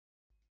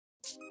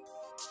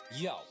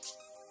Yo.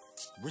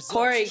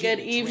 Corey, good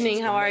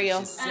evening. How are you? I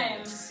am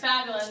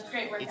fabulous.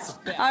 Great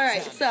workout. All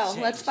right, so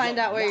let's find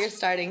out where you're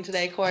starting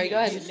today. Corey, go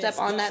ahead and step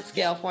on that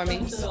scale for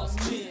me.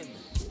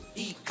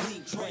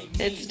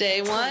 It's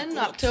day 1,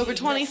 October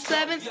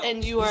 27th,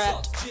 and you are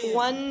at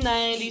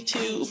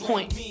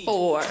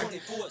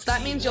 192.4. So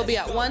that means you'll be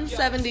at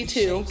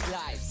 172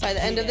 by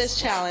the end of this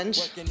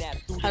challenge.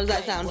 How does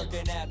that sound? You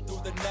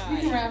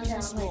can round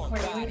down, like,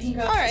 Corey. We can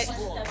go. All right,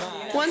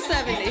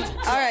 170.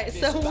 All right,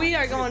 so we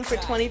are going for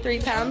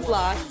 23 pounds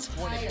lost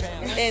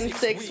in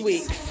 6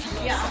 weeks.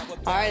 Yeah.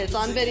 All right, it's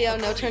on video,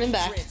 no turning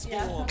back.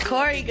 Yeah.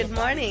 Corey, good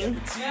morning.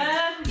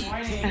 Good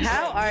morning.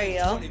 How are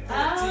you?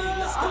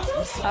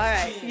 Awesome. All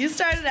right, you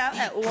started out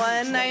at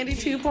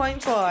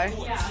 192.4.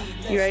 Yeah.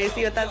 You ready to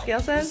see what that scale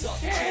says?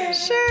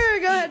 Sure,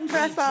 go ahead and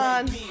press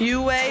on.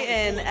 You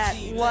weigh in at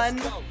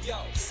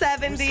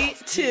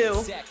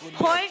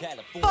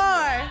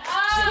 172.4.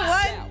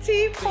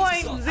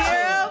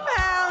 20.0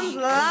 pounds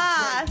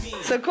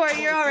lost. So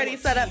Corey, you're already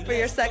set up for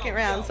your second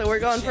round, so we're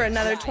going for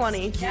another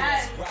 20.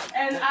 Yes.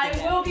 And I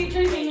will be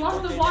drinking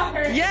lots of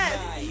water. Yes.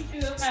 Do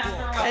the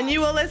math wrong. And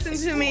you will listen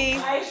to me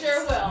I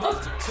sure will.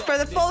 for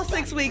the full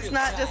 6 weeks,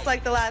 not just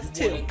like the last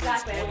 2.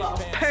 Exactly, I will.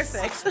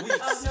 Perfect. Oh, no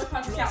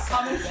cross count,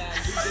 promise.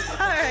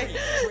 All right,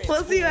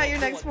 we'll see you at your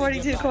next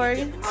 42,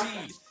 Corey.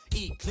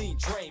 Eat clean,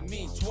 train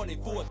mean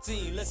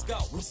 2014. Let's go.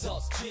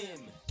 Results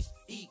gym.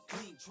 Eat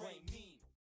clean, train mean.